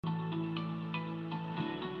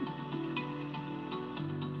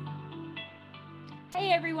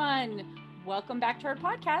Hey everyone, welcome back to our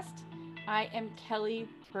podcast. I am Kelly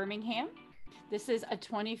Birmingham. This is a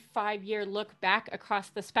 25-year look back across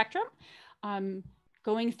the spectrum,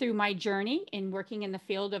 going through my journey in working in the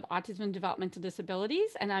field of autism and developmental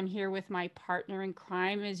disabilities. And I'm here with my partner in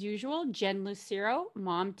crime as usual, Jen Lucero,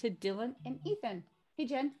 mom to Dylan and Ethan. Hey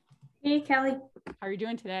Jen. Hey Kelly. How are you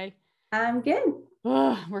doing today? I'm good.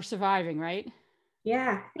 Oh, we're surviving, right?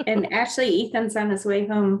 Yeah. And actually Ethan's on his way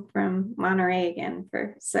home from Monterey again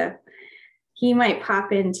so he might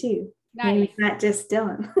pop in too. Nice. Maybe not just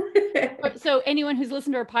Dylan. So anyone who's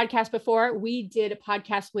listened to our podcast before, we did a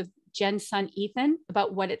podcast with Jen's son, Ethan,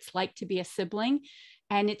 about what it's like to be a sibling.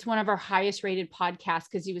 And it's one of our highest rated podcasts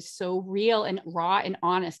because he was so real and raw and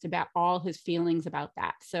honest about all his feelings about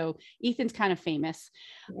that. So Ethan's kind of famous,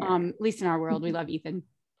 at least in our world. We love Ethan.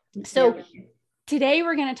 So today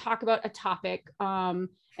we're going to talk about a topic.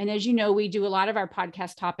 And as you know, we do a lot of our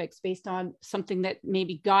podcast topics based on something that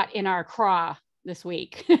maybe got in our craw this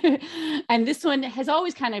week. And this one has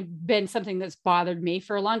always kind of been something that's bothered me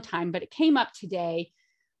for a long time, but it came up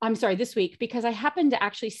this week, because I happened to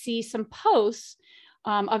actually see some posts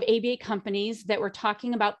of ABA companies that were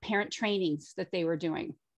talking about parent trainings that they were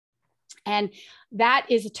doing. And that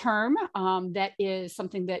is a term that is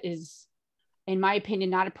something that is, in my opinion,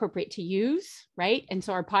 not appropriate to use, right? And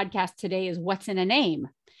so our podcast today is What's in a Name?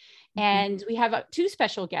 And we have two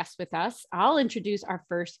special guests with us. I'll introduce our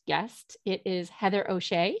first guest. It is Heather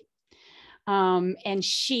O'Shea. And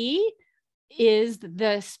she is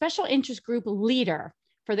the special interest group leader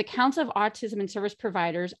for the Council of Autism and Service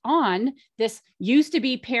Providers on this used to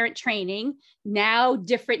be parent training, now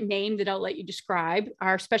different name that I'll let you describe,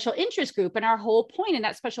 our special interest group. And our whole point in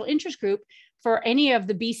that special interest group for any of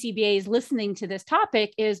the BCBAs listening to this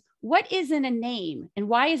topic is, what is in a name and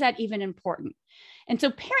why is that even important? And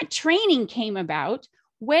so parent training came about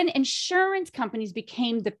when insurance companies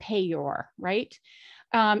became the payor, right?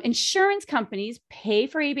 Insurance companies pay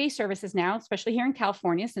for ABA services now, especially here in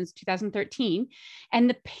California since 2013. And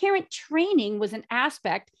the parent training was an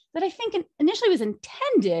aspect that I think initially was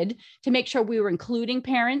intended to make sure we were including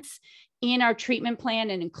parents in our treatment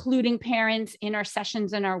plan and including parents in our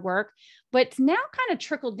sessions and our work. But it's now kind of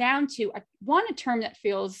trickled down to, a term that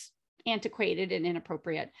feels antiquated and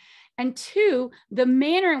inappropriate. And two, the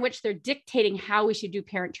manner in which they're dictating how we should do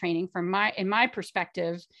parent training in my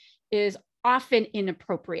perspective is often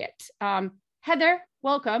inappropriate. Heather,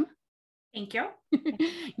 welcome. Thank you.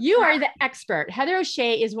 You are the expert. Heather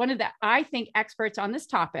O'Shea is one of the, I think, experts on this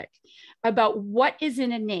topic about what is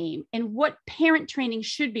in a name and what parent training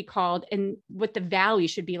should be called and what the value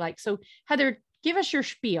should be like. So Heather, give us your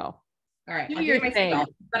spiel. All right, I'll give my spiel,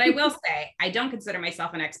 but I will say I don't consider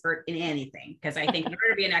myself an expert in anything, because I think in order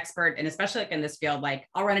to be an expert, and especially like in this field, like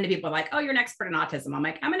I'll run into people like, oh, you're an expert in autism. I'm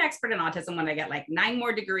like, I'm an expert in autism when I get like 9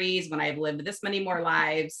 more degrees, when I've lived this many more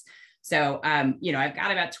lives. So, I've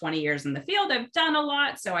got about 20 years in the field. I've done a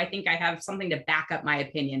lot. So I think I have something to back up my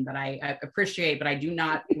opinion, but I appreciate, but I do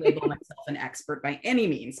not label myself an expert by any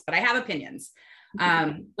means, but I have opinions.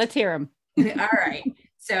 Let's hear them. All right.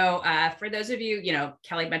 So for those of you,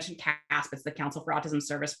 Kelly mentioned CASP, it's the Council for Autism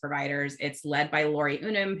Service Providers. It's led by Lori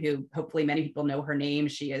Unum, who hopefully many people know her name.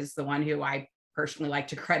 She is the one who I personally like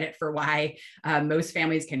to credit for why most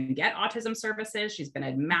families can get autism services. She's been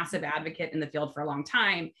a massive advocate in the field for a long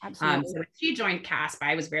time. So when she joined CASP,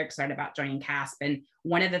 I was very excited about joining CASP. And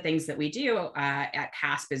one of the things that we do at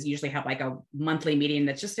CASP is usually have like a monthly meeting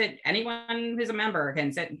that's just anyone who's a member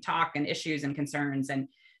can sit and talk and issues and concerns. And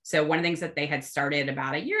so one of the things that they had started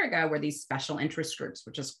about a year ago were these special interest groups,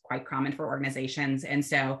 which is quite common for organizations. And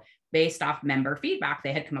so based off member feedback,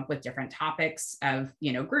 they had come up with different topics of,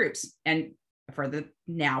 groups. And for the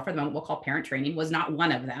moment, we'll call parent training was not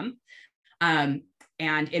one of them. And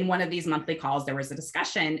in one of these monthly calls, there was a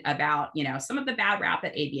discussion about, some of the bad rap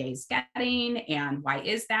that ABA is getting and why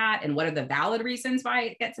is that? And what are the valid reasons why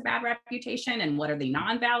it gets a bad reputation? And what are the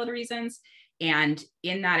non-valid reasons? And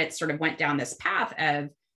in that, it sort of went down this path of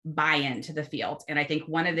buy-in to the field. And I think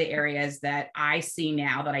one of the areas that I see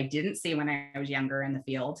now that I didn't see when I was younger in the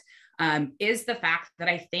field is the fact that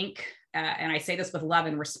I think, and I say this with love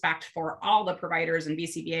and respect for all the providers and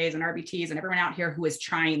BCBAs and RBTs and everyone out here who is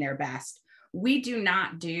trying their best, we do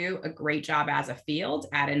not do a great job as a field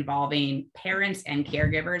at involving parents and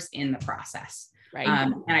caregivers in the process. Right.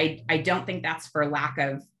 And I don't think that's for lack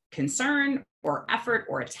of concern or effort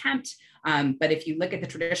or attempt. But if you look at the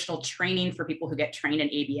traditional training for people who get trained in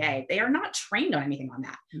ABA, they are not trained on anything on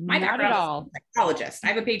that. My background is a psychologist. I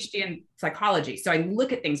have a PhD in psychology. So I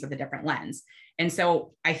look at things with a different lens. And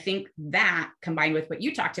so I think that combined with what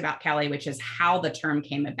you talked about, Kelly, which is how the term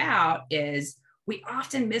came about, is we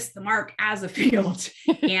often miss the mark as a field.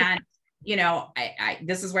 And,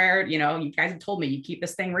 this is where, you guys have told me you keep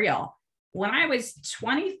this thing real. When I was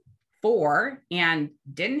 24 and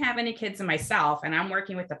didn't have any kids in myself, and I'm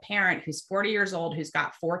working with a parent who's 40 years old, who's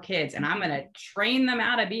got 4 kids, and I'm going to train them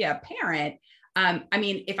how to be a parent.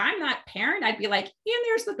 If I'm that parent, I'd be like, and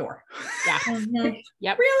there's the door. Yeah. Mm-hmm.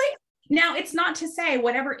 Yep. Really? Now, it's not to say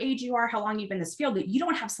whatever age you are, how long you've been in this field, that you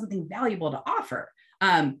don't have something valuable to offer.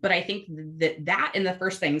 But I think that in the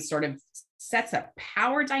first thing sort of sets a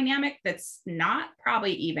power dynamic that's not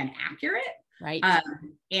probably even accurate. Right.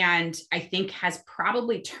 And I think has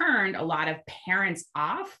probably turned a lot of parents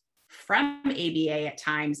off from ABA at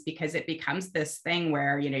times, because it becomes this thing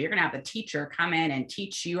where, you're going to have the teacher come in and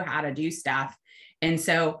teach you how to do stuff. And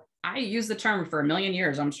so I use the term for a million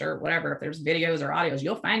years, I'm sure, whatever, if there's videos or audios,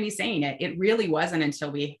 you'll find me saying it. It really wasn't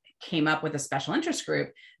until we came up with a special interest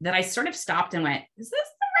group that I sort of stopped and went, is this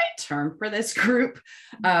the right term for this group?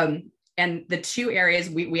 And the 2 areas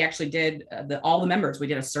we actually did, all the members, we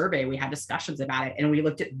did a survey, we had discussions about it, and we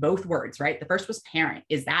looked at both words, right? The first was parent.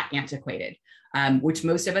 Is that antiquated? Which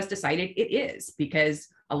most of us decided it is, because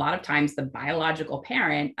a lot of times the biological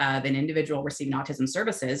parent of an individual receiving autism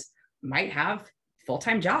services might have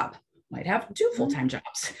full-time job, might have 2 full-time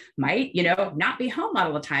jobs, might, not be home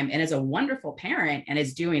all the time, and is a wonderful parent and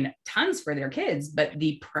is doing tons for their kids, but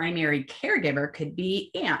the primary caregiver could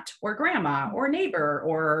be aunt or grandma or neighbor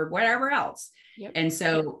or whatever else. Yep. And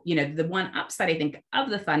so, the one upside, I think,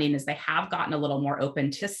 of the funding is they have gotten a little more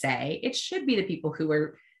open to say it should be the people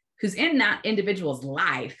who's in that individual's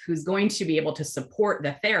life, who's going to be able to support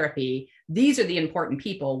the therapy. These are the important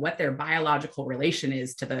people. What their biological relation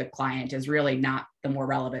is to the client is really not the more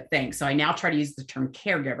relevant thing. So I now try to use the term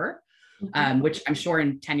caregiver, which I'm sure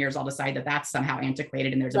in 10 years, I'll decide that that's somehow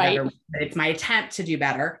antiquated and there's a better way. It's my attempt to do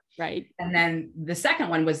better. Right. And then the second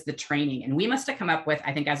one was the training. And we must have come up with,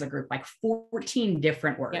 I think as a group, like 14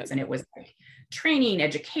 different words. Yep. And it was like training,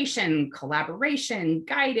 education, collaboration,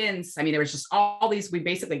 guidance. There was just all these, we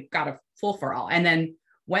basically got a full for all, and then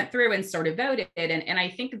went through and sort of voted. And I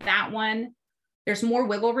think that one, there's more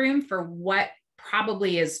wiggle room for what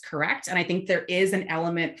probably is correct. And I think there is an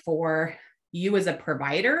element for you as a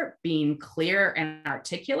provider being clear and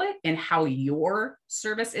articulate in how your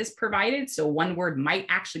service is provided. So one word might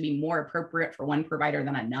actually be more appropriate for one provider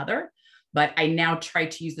than another. But I now try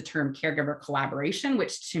to use the term caregiver collaboration,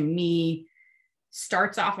 which to me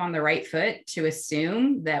starts off on the right foot to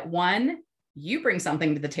assume that one, you bring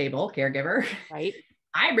something to the table, caregiver. Right.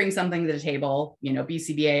 I bring something to the table,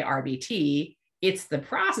 BCBA, RBT. It's the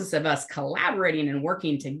process of us collaborating and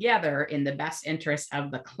working together in the best interest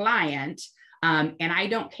of the client. And I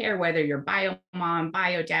don't care whether you're bio mom,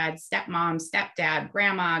 bio dad, stepmom, stepdad,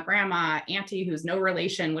 grandma, auntie, who's no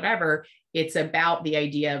relation, whatever. It's about the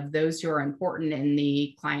idea of those who are important in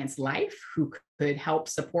the client's life, who could help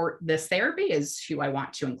support this therapy, is who I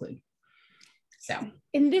want to include. So,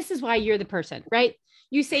 and this is why you're the person, right?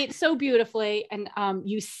 You say it so beautifully, and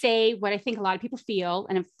you say what I think a lot of people feel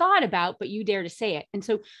and have thought about, but you dare to say it. And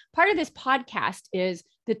so part of this podcast is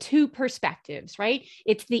the 2 perspectives, right?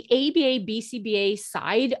 It's the ABA, BCBA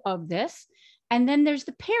side of this, and then there's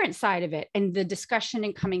the parent side of it and the discussion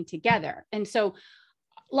and coming together. And so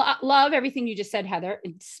love everything you just said, Heather.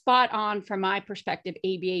 It's spot on from my perspective,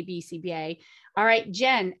 ABA, BCBA. All right,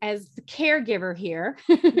 Jen, as the caregiver here,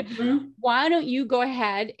 why don't you go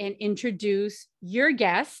ahead and introduce your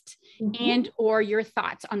guest and or your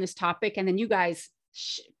thoughts on this topic? And then you guys,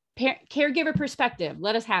 caregiver perspective,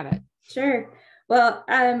 let us have it. Sure. Well,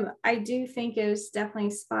 I do think it was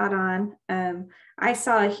definitely spot on. I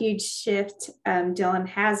saw a huge shift. Dylan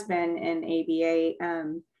has been in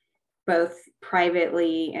ABA, both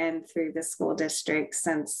privately and through the school district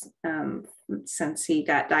since he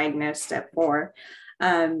got diagnosed at 4.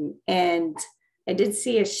 And I did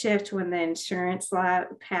see a shift when the insurance law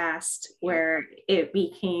passed, where it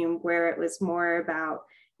was more about,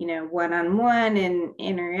 one-on-one and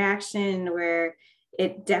interaction, where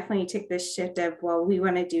it definitely took this shift of, well, we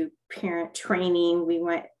want to do parent training. We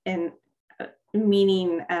want, and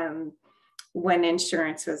meaning when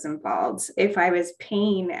insurance was involved. If I was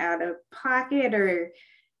paying out of pocket or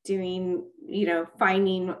doing,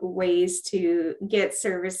 finding ways to get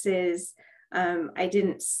services, I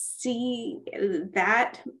didn't see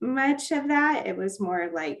that much of that. It was more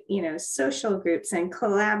like, social groups and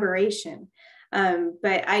collaboration.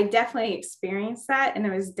 But I definitely experienced that, and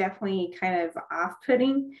it was definitely kind of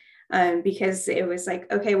off-putting, because it was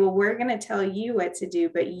like, okay, well, we're going to tell you what to do,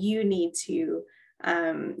 but you need to,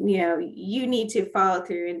 you need to follow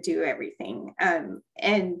through and do everything.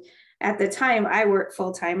 And at the time I worked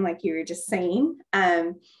full time, like you were just saying.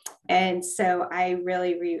 And so I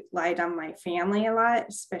really relied on my family a lot,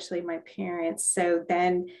 especially my parents. So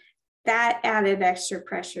then that added extra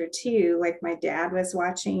pressure too. Like my dad was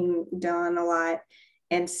watching Dylan a lot.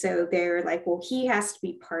 And so they're like, well, he has to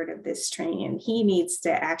be part of this training. He needs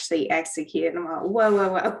to actually execute. And I'm like,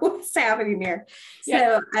 whoa, what's happening here?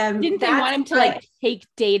 Yeah. So didn't they want him to like take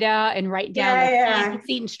data and write down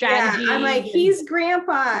and strategy? I'm like, he's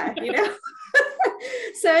grandpa, you know?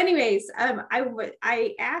 So anyways,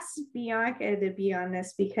 I asked Bianca to be on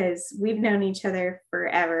this because we've known each other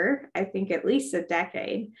forever. I think at least a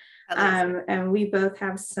decade. And we both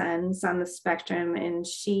have sons on the spectrum, and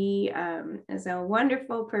she is a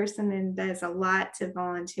wonderful person and does a lot to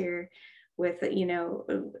volunteer with, you know,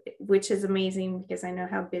 which is amazing because I know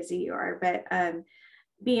how busy you are. But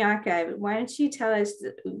Bianca, why don't you tell us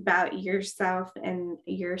about yourself and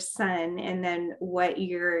your son, and then what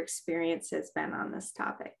your experience has been on this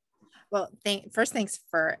topic? Well, first, thanks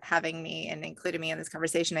for having me and including me in this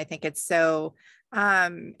conversation. I think it's so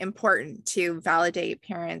important to validate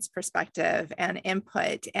parents' perspective and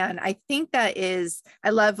input. And I think I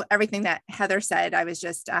love everything that Heather said. I was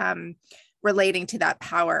just relating to that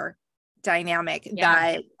power dynamic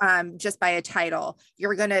that just by a title,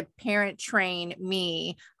 you're going to parent train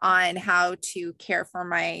me on how to care for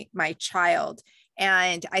my child.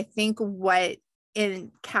 And I think what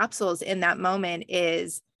encapsulates in that moment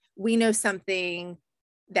is, we know something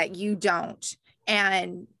that you don't.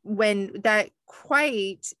 And when that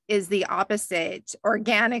quite is the opposite,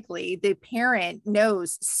 organically, the parent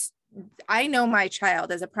knows, I know my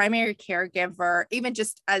child as a primary caregiver, even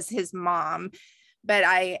just as his mom, but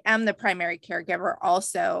I am the primary caregiver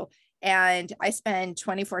also. And I spend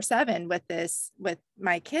 24/7 with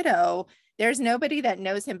my kiddo. There's nobody that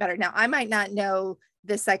knows him better. Now, I might not know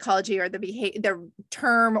the psychology or the behavior, the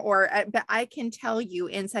term, but I can tell you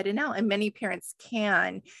inside and out, and many parents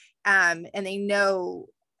can, and they know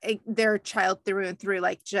their child through and through,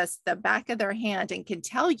 like just the back of their hand, and can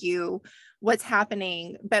tell you what's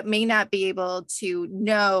happening, but may not be able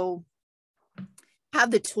to have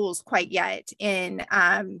the tools quite yet in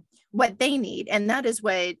what they need. And that is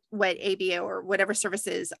what ABA or whatever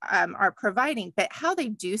services are providing, but how they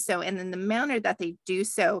do so and in the manner that they do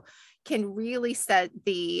so can really set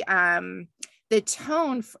the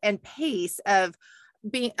tone and pace of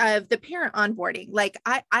the parent onboarding. Like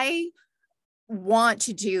I want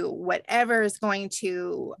to do whatever is going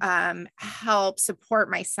to help support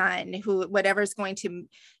my son, whatever is going to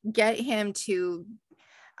get him to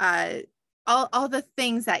all the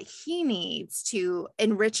things that he needs to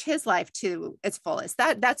enrich his life to its fullest.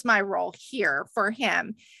 That's my role here for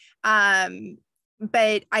him.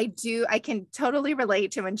 But I can totally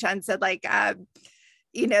relate to when Jen said, like,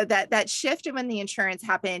 that shift when the insurance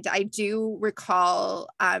happened. I do recall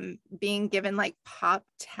being given like pop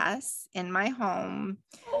tests in my home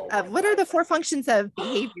of what are the 4 functions of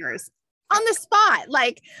behaviors on the spot.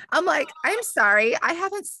 Like, I'm like, I'm sorry, I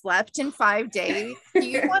haven't slept in 5 days. Do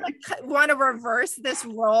you want to reverse this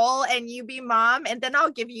role and you be mom, and then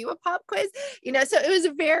I'll give you a pop quiz? So it was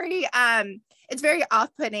it's very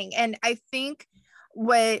off-putting. And I think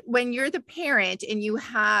when you're the parent and you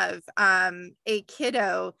have a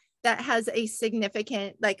kiddo that has a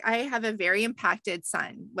significant, like I have a very impacted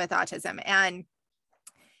son with autism, and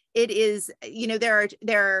it is, there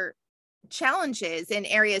are challenges in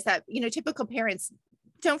areas that, typical parents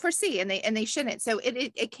don't foresee, and they shouldn't. So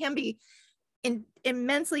it can be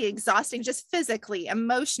immensely exhausting, just physically,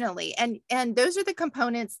 emotionally. And those are the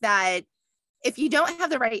components that, if you don't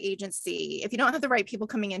have the right agency, if you don't have the right people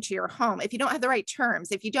coming into your home, if you don't have the right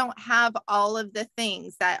terms, if you don't have all of the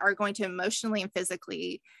things that are going to emotionally and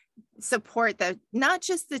physically support not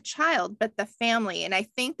just the child, but the family. And I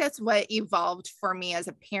think that's what evolved for me as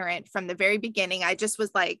a parent from the very beginning. I just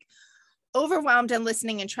was like overwhelmed and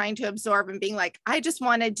listening and trying to absorb and being like, I just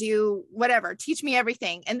want to do whatever, teach me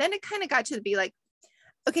everything. And then it kind of got to be like,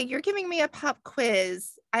 okay, you're giving me a pop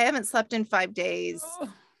quiz. I haven't slept in 5 days.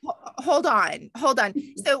 Hold on.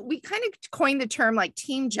 So we kind of coined the term like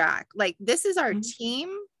Team Jack. Like, this is our team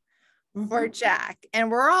for Jack, and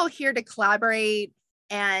we're all here to collaborate.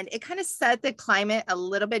 And it kind of set the climate a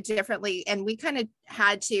little bit differently. And we kind of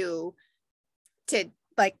had to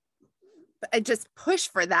like just push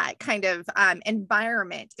for that kind of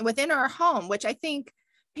environment within our home, which I think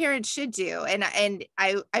parents should do. And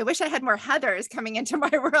I wish I had more Heathers coming into my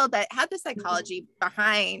world that had the psychology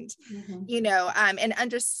behind, and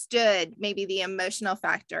understood maybe the emotional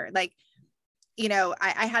factor. Like,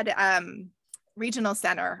 I had regional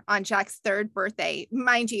center on Jack's 3rd birthday.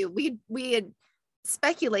 Mind you, we had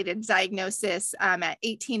speculated diagnosis at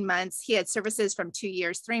 18 months. He had services from 2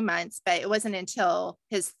 years, 3 months, but it wasn't until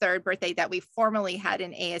his 3rd birthday that we formally had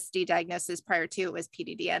an ASD diagnosis. Prior to it was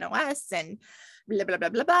PDD-NOS and blah, blah, blah,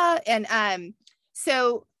 blah, blah. And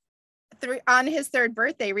so on his 3rd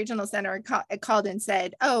birthday, Regional Center called and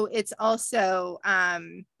said, oh, it's also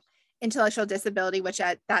intellectual disability, which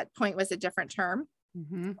at that point was a different term.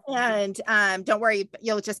 Mm-hmm. And don't worry,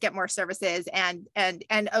 you'll just get more services. And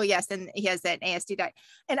oh yes, and he has an ASD diet.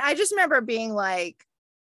 And I just remember being like,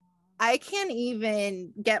 I can't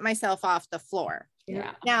even get myself off the floor.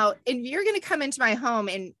 Yeah. Now, if you're going to come into my home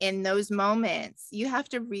in those moments, you have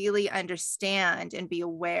to really understand and be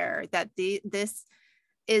aware that this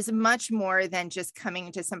is much more than just coming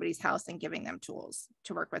into somebody's house and giving them tools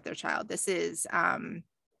to work with their child. This is,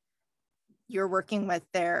 you're working with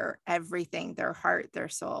their everything, their heart, their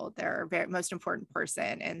soul, their most important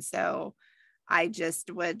person. And so I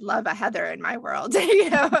just would love a Heather in my world,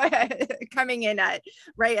 coming in at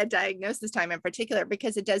diagnosis time in particular,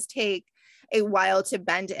 because it does take a while to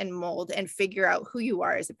bend and mold and figure out who you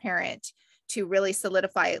are as a parent, to really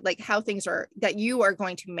solidify like how things are, that you are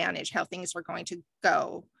going to manage how things are going to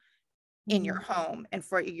go in your home and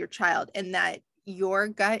for your child, and that your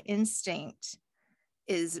gut instinct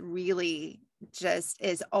is really just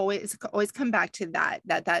is always come back to that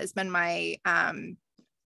has been my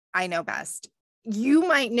I know best. You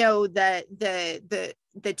might know that the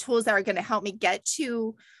tools that are going to help me get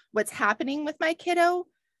to what's happening with my kiddo,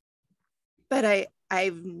 but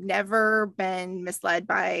I've never been misled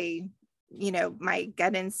by my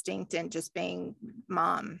gut instinct and just being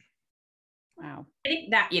mom. Wow. I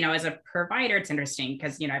think that, as a provider, it's interesting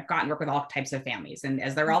because, I've gotten to work with all types of families, and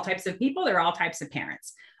as they're all types of people, they're all types of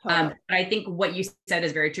parents. But I think what you said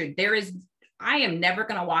is very true. I am never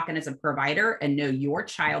going to walk in as a provider and know your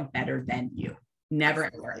child better than you. Never,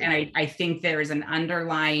 ever. And I think there is an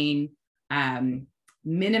underlying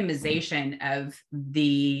minimization of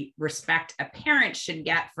the respect a parent should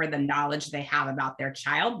get for the knowledge they have about their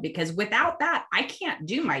child, because without that, I can't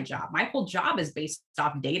do my job. My whole job is based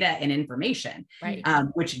off data and information, right?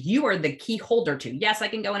 Which you are the key holder to. Yes, I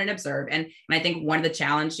can go in and observe. And I think one of the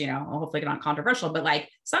challenge, hopefully not controversial, but like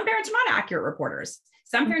some parents are not accurate reporters.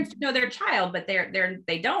 Some parents know their child, but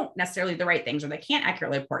they don't necessarily do the right things, or they can't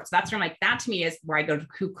accurately report. So that's where that to me is where I go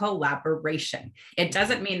to collaboration. It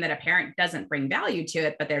doesn't mean that a parent doesn't bring value to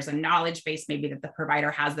it, but there's a knowledge base maybe that the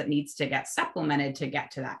provider has that needs to get supplemented to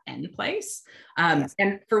get to that end place.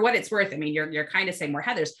 And for what it's worth, you're kind of saying more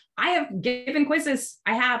Heathers. I have given quizzes.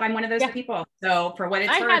 I'm one of those people. So for what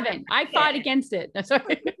it's worth. I fought against it.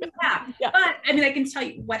 Sorry. Yeah. But I can tell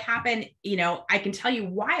you what happened. I can tell you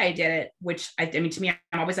why I did it, which to me,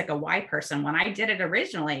 I'm always like a why person. When I did it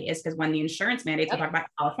originally is because when the insurance mandates, we'll talk about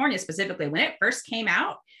California specifically, when it first came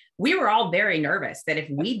out, we were all very nervous that if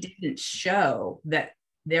we didn't show that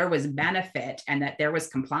there was benefit and that there was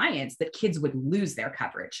compliance, that kids would lose their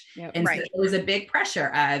coverage. Yep. And so it was a big pressure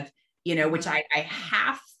of, which I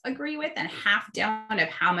half agree with and half down of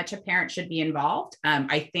how much a parent should be involved.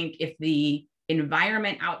 I think if the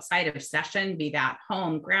environment outside of session, be that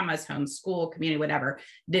home, grandma's home, school, community, whatever,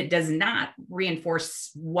 that does not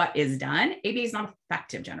reinforce what is done, ABA is not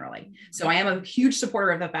effective generally. So I am a huge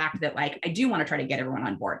supporter of the fact that I do want to try to get everyone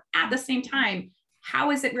on board. At the same time,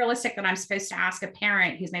 how is it realistic that I'm supposed to ask a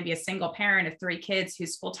parent who's maybe a single parent of 3 kids,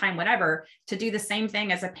 who's full-time, whatever, to do the same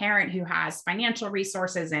thing as a parent who has financial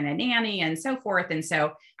resources and a nanny and so forth? And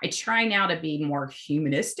so I try now to be more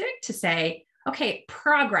humanistic, to say, okay,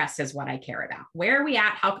 progress is what I care about. Where are we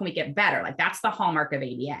at? How can we get better? That's the hallmark of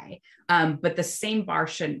ABA. But the same bar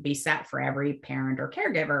shouldn't be set for every parent or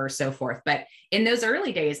caregiver or so forth. But in those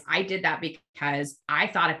early days, I did that because I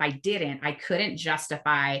thought if I didn't, I couldn't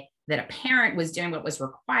justify that a parent was doing what was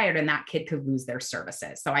required and that kid could lose their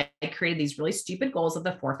services. So I created these really stupid goals of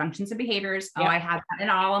the 4 functions of behaviors. Yep. I had that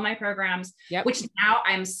in all of my programs, which now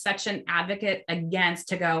I'm such an advocate against,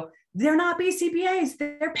 to go, they're not BCBAs,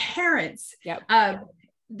 they're parents. Yep.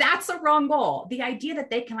 That's a wrong goal. The idea that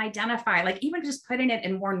they can identify, even just putting it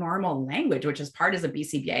in more normal language, which is part of a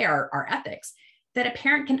BCBA, our ethics, that a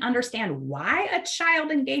parent can understand why a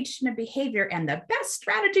child engaged in a behavior and the best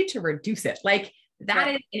strategy to reduce it. That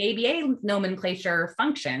is in ABA nomenclature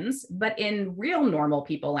functions, but in real normal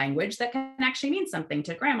people language, that can actually mean something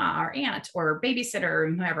to grandma or aunt or babysitter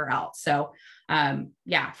or whoever else. So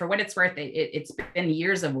for what it's worth, it's been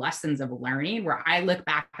years of lessons of learning where I look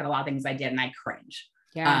back at a lot of things I did and I cringe.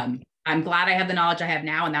 Yeah. I'm glad I have the knowledge I have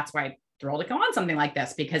now. And that's why I'm thrilled to go on something like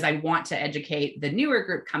this, because I want to educate the newer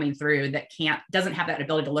group coming through that doesn't have that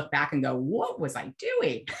ability to look back and go, what was I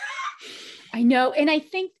doing? I know. And I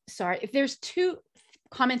think, if there's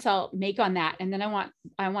comments I'll make on that. And then I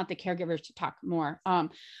want the caregivers to talk more.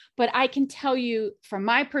 But I can tell you from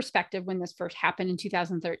my perspective, when this first happened in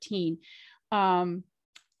 2013,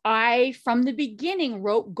 I, from the beginning,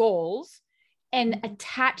 wrote goals and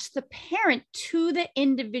attached the parent to the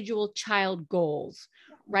individual child goals,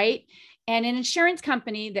 right? And an insurance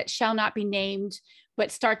company that shall not be named,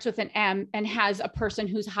 but starts with an M and has a person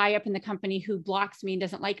who's high up in the company who blocks me and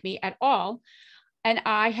doesn't like me at all. And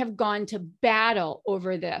I have gone to battle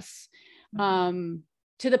over this,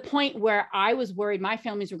 to the point where I was worried my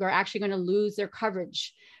families were actually going to lose their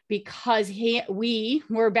coverage because we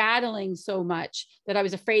were battling so much that I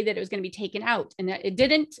was afraid that it was going to be taken out, and it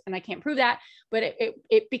didn't. And I can't prove that, but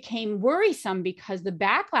it became worrisome because the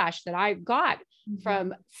backlash that I got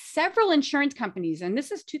from several insurance companies, and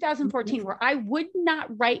this is 2014, where I would not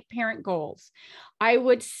write parent goals. I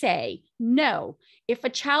would say, no, if a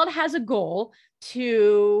child has a goal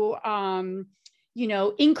to,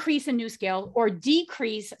 increase a new skill or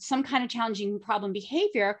decrease some kind of challenging problem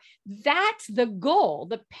behavior, that's the goal.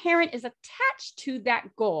 The parent is attached to that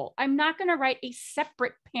goal. I'm not going to write a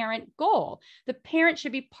separate parent goal. The parent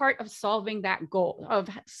should be part of solving that goal, of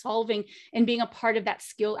solving and being a part of that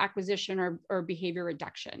skill acquisition or behavior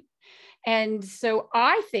reduction. And so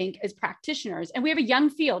I think as practitioners, and we have a young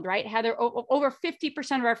field, right, Heather, over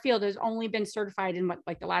 50% of our field has only been certified in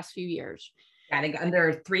the last few years. I think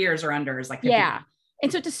under 3 years or under is like 50. Yeah. And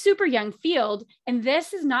so it's a super young field, and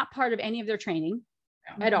this is not part of any of their training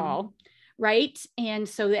at all, right? And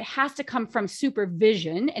so it has to come from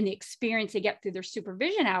supervision and the experience they get through their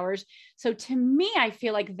supervision hours. So to me, I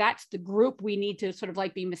feel like that's the group we need to sort of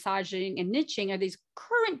like be massaging and niching, are these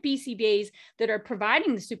current BCBAs that are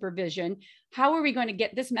providing the supervision. How are we going to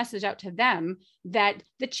get this message out to them that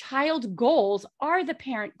the child goals are the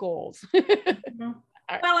parent goals?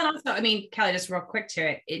 Well, and also, I mean, Kelly, just real quick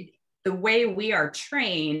to it, the way we are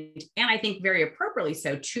trained, and I think very appropriately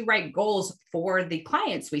so, to write goals for the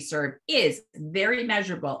clients we serve is very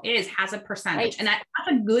measurable, has a percentage, right. And that's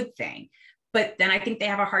a good thing. But then I think they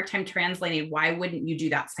have a hard time translating, why wouldn't you do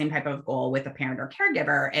that same type of goal with a parent or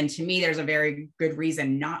caregiver? And to me, there's a very good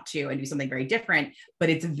reason not to, and do something very different, but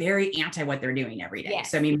it's very anti what they're doing every day.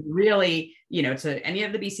 Yes. So I mean, really, to any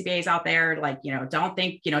of the BCBAs out there, don't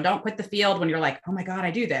think, don't quit the field when you're like, oh my God,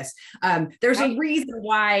 I do this. There's right. a reason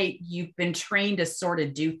why you've been trained to sort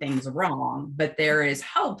of do things wrong, but there is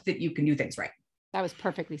hope that you can do things right. That was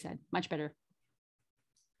perfectly said. Much better.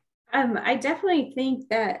 I definitely think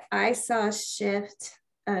that I saw a shift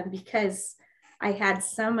because I had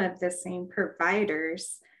some of the same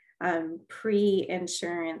providers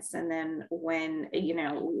pre-insurance, and then when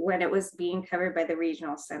it was being covered by the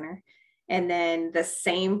regional center, and then the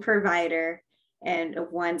same provider, and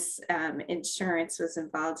once insurance was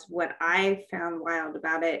involved. What I found wild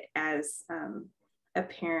about it as a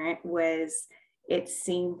parent was it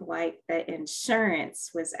seemed like the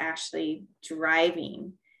insurance was actually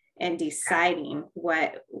driving and deciding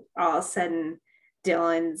what all of a sudden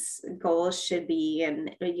Dylan's goals should be,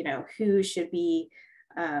 and who should be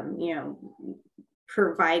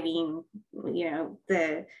providing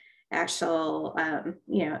the actual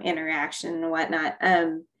interaction and whatnot.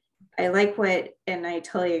 I like and I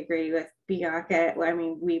totally agree with Bianca. I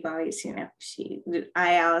mean, we've always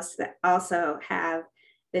I also have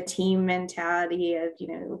the team mentality of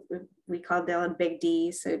we call Dylan Big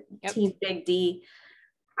D, so yep. Team Big D.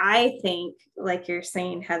 I think, like you're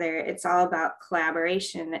saying, Heather, it's all about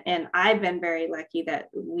collaboration. And I've been very lucky that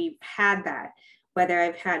we've had that, whether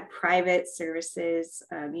I've had private services,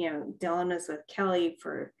 Dylan was with Kelly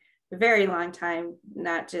for a very long time,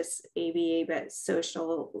 not just ABA, but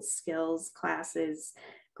social skills classes,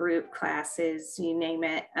 group classes, you name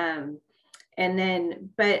it.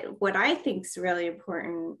 But what I think is really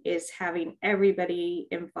important is having everybody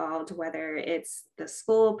involved, whether it's the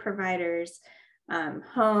school providers,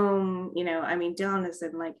 home, Dylan is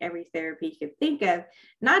in like every therapy you could think of,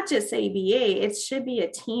 not just ABA. It should be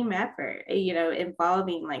a team effort,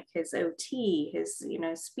 involving like his OT, his,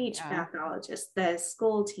 speech pathologist, the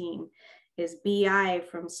school team, his BI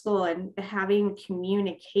from school, and having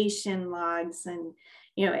communication logs and,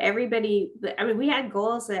 everybody. We had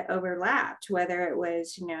goals that overlapped, whether it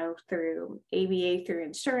was, through ABA, through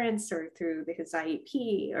insurance, or through his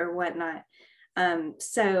IEP or whatnot.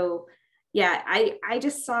 Yeah, I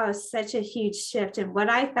just saw such a huge shift. And what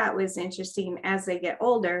I thought was interesting as they get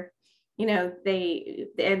older, they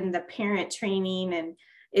and the parent training, and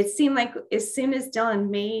it seemed like as soon as Dylan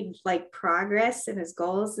made like progress in his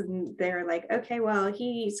goals, and they're like, okay, well,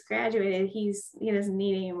 he's graduated, he doesn't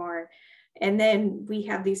need any more And then we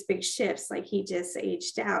have these big shifts, like he just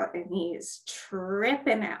aged out and he's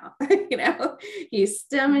tripping out, he's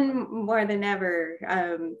stimming more than ever.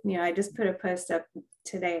 I just put a post up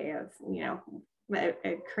today of,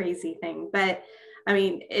 a crazy thing, but I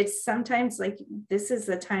mean, it's sometimes like, this is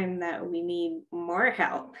the time that we need more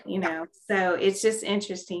help, so it's just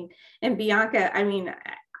interesting. And Bianca, I mean,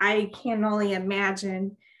 I can only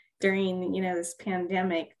imagine during, this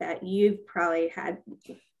pandemic that you've probably had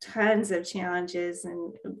tons of challenges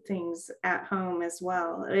and things at home as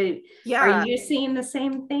well. Yeah. Are you seeing the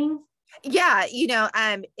same thing? Yeah.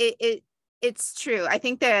 It's true. I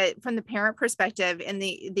think that from the parent perspective, in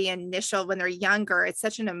the initial, when they're younger, it's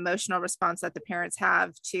such an emotional response that the parents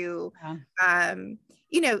have to,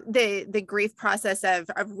 the grief process of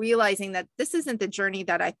realizing that this isn't the journey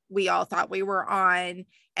that we all thought we were on.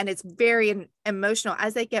 And it's very emotional.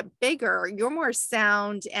 As they get bigger, you're more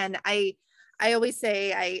sound. And I always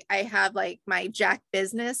say I have like my Jack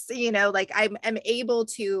business, like I'm able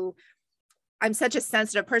to, I'm such a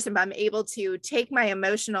sensitive person, but I'm able to take my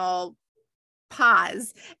emotional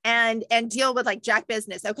pause and deal with like Jack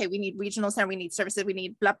business. Okay, we need regional center, we need services, we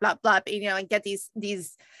need blah, blah, blah, and get these,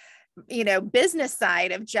 business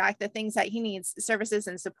side of Jack, the things that he needs, services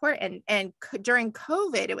and support. And during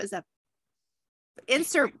COVID, it was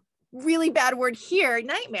insert really bad word here,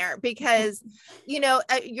 nightmare, because,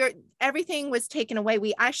 everything was taken away.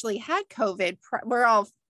 We actually had COVID. We're all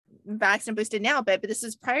vaccinated, boosted now, but this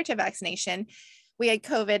is prior to vaccination. We had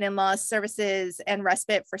COVID and lost services and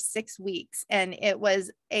respite for 6 weeks. And it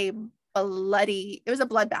was a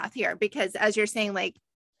bloodbath here, because as you're saying, like,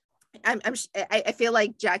 I feel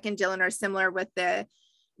like Jack and Dylan are similar with the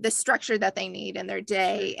structure that they need in their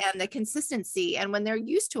day and the consistency. And when they're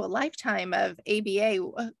used to a lifetime of ABA,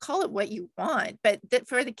 call it what you want, but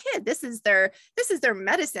for the kid, this is their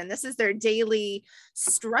medicine. This is their daily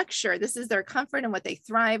structure. This is their comfort and what they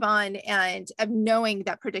thrive on. And of knowing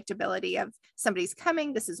that predictability of somebody's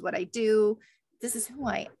coming, this is what I do. This is who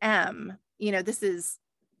I am. This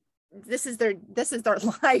is their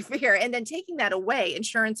life here. And then taking that away,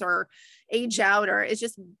 insurance or age out, or it's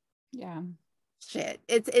just, shit.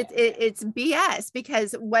 It's BS,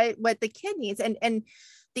 because what the kid needs and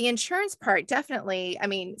the insurance part, definitely. I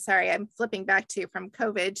mean, sorry, I'm flipping back from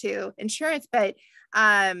COVID to insurance, but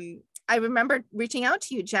I remember reaching out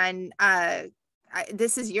to you, Jen.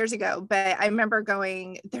 This is years ago, but I remember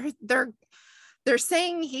going, they're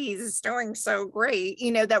saying he's doing so great,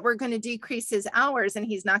 that we're going to decrease his hours and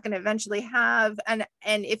he's not going to eventually have. And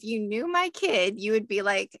if you knew my kid, you would be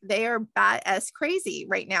like, they are bat-ass crazy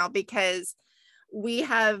right now, because we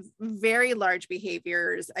have very large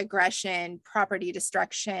behaviors, aggression, property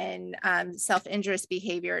destruction, self-injurious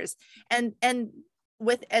behaviors. And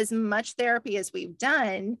with as much therapy as we've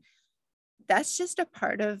done, that's just a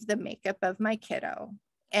part of the makeup of my kiddo.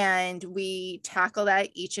 And we tackle that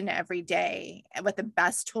each and every day with the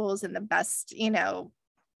best tools and the best,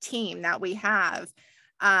 team that we have.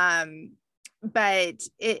 But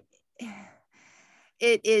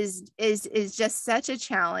it is just such a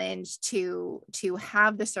challenge to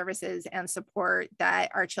have the services and support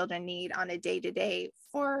that our children need on a day-to-day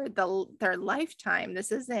for their lifetime.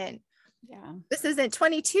 This isn't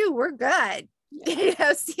 22. We're good.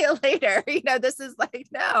 See you later. This is like,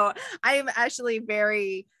 no, I am actually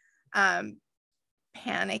very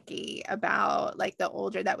panicky about like the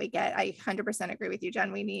older that we get. I 100% agree with you,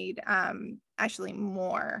 Jen. We need actually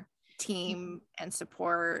more team and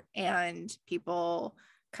support and people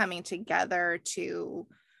coming together to,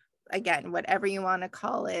 again, whatever you want to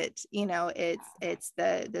call it, it's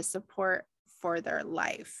the support for their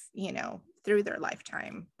life, through their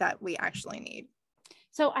lifetime that we actually need.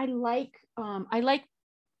 So I like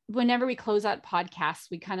whenever we close out podcasts,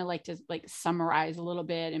 we kind of like to summarize a little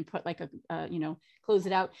bit and put like close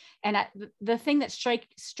it out. And the thing that's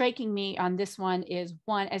striking me on this one is,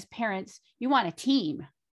 one, as parents, you want a team,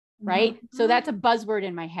 right? Mm-hmm. So that's a buzzword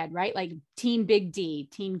in my head, right? Like team Big D,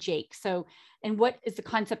 team Jake. So, and what is the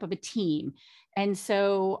concept of a team? And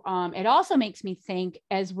so it also makes me think,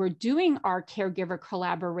 as we're doing our caregiver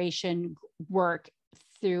collaboration work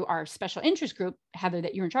through our special interest group, Heather,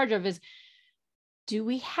 that you're in charge of, is, do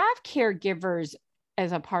we have caregivers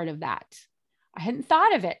as a part of that? I hadn't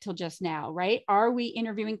thought of it till just now, right? Are we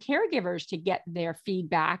interviewing caregivers to get their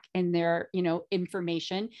feedback and their,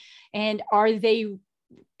 information? And are they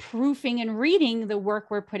proofing and reading the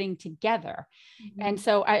work we're putting together? Mm-hmm. And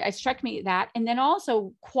so I struck me that. And then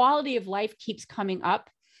also quality of life keeps coming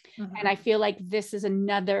up. Mm-hmm. And I feel like this is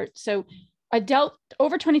another, so adult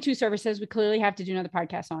over 22 services, we clearly have to do another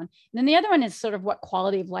podcast on. And then the other one is sort of what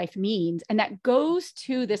quality of life means. And that goes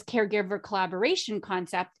to this caregiver collaboration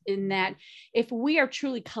concept, in that if we are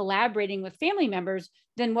truly collaborating with family members,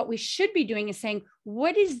 then what we should be doing is saying,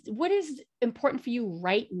 what is important for you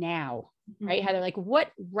right now? Right, Heather, like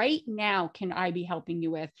what right now can I be helping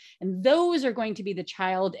you with? And those are going to be the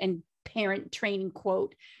child and parent training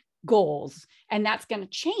quote goals. And that's going to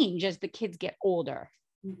change as the kids get older.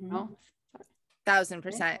 You know?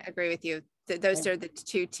 1000% agree with you. Those are the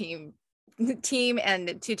two team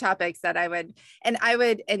and two topics that I would,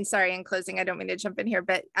 and sorry, in closing, I don't mean to jump in here,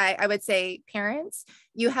 but I would say parents,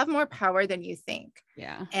 you have more power than you think.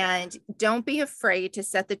 Yeah. And don't be afraid to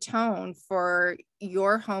set the tone for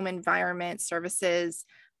your home environment services.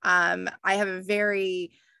 I have a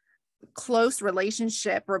very close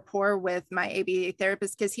relationship rapport with my ABA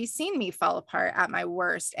therapist because he's seen me fall apart at my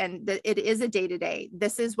worst. And it is a day-to-day.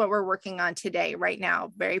 This is what we're working on today, right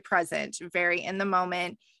now, very present, very in the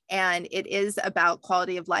moment. And it is about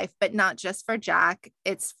quality of life, but not just for Jack,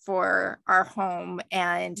 it's for our home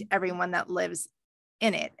and everyone that lives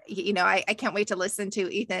in it. You know, I can't wait to listen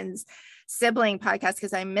to Ethan's sibling podcast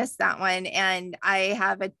because I missed that one. And I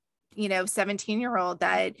have a, 17-year-old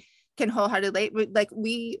that can wholeheartedly, like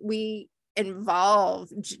we involve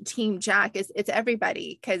Team Jack. It's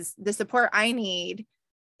everybody, because the support I need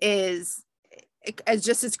is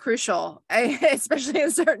just as crucial, especially in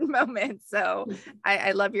certain moments. So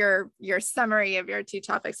I love your summary of your two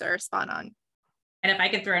topics that are spot on. And if I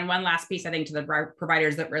could throw in one last piece, I think to the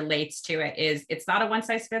providers that relates to it is it's not a one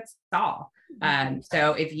size fits all.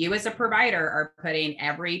 So if you as a provider are putting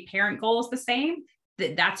every parent goal is the same,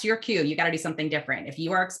 that's your cue. You got to do something different. If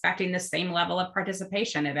you are expecting the same level of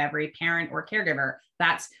participation of every parent or caregiver,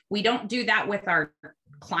 we don't do that with our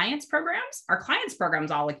clients' programs. Our clients' programs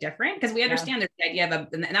all look different because we understand there's the idea of,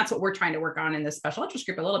 and that's what we're trying to work on in this special interest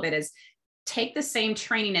group a little bit, is take the same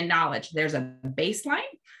training and knowledge. There's a baseline.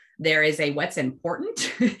 There is a what's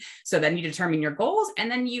important. So then you determine your goals,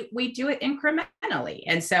 and then we do it incrementally.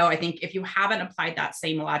 And so I think if you haven't applied that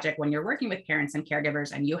same logic when you're working with parents and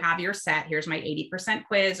caregivers and you have your set, here's my 80%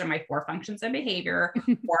 quiz or my 4 functions of behavior,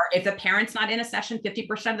 or if the parent's not in a session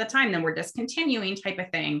 50% of the time, then we're discontinuing type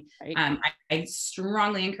of thing. Right. I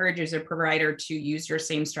strongly encourage you as a provider to use your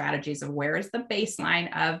same strategies of where is the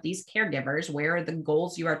baseline of these caregivers, where are the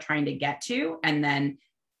goals you are trying to get to, and then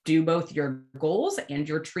do both your goals and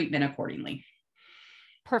your treatment accordingly.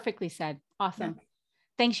 Perfectly said. Awesome. Yeah.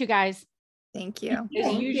 Thanks, you guys. Thank you.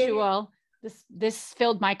 As usual, this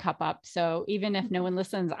filled my cup up. So even if no one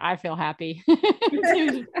listens, I feel happy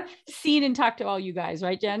to see and talk to all you guys.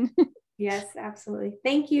 Right, Jen? Yes, absolutely.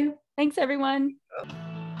 Thank you. Thanks, everyone.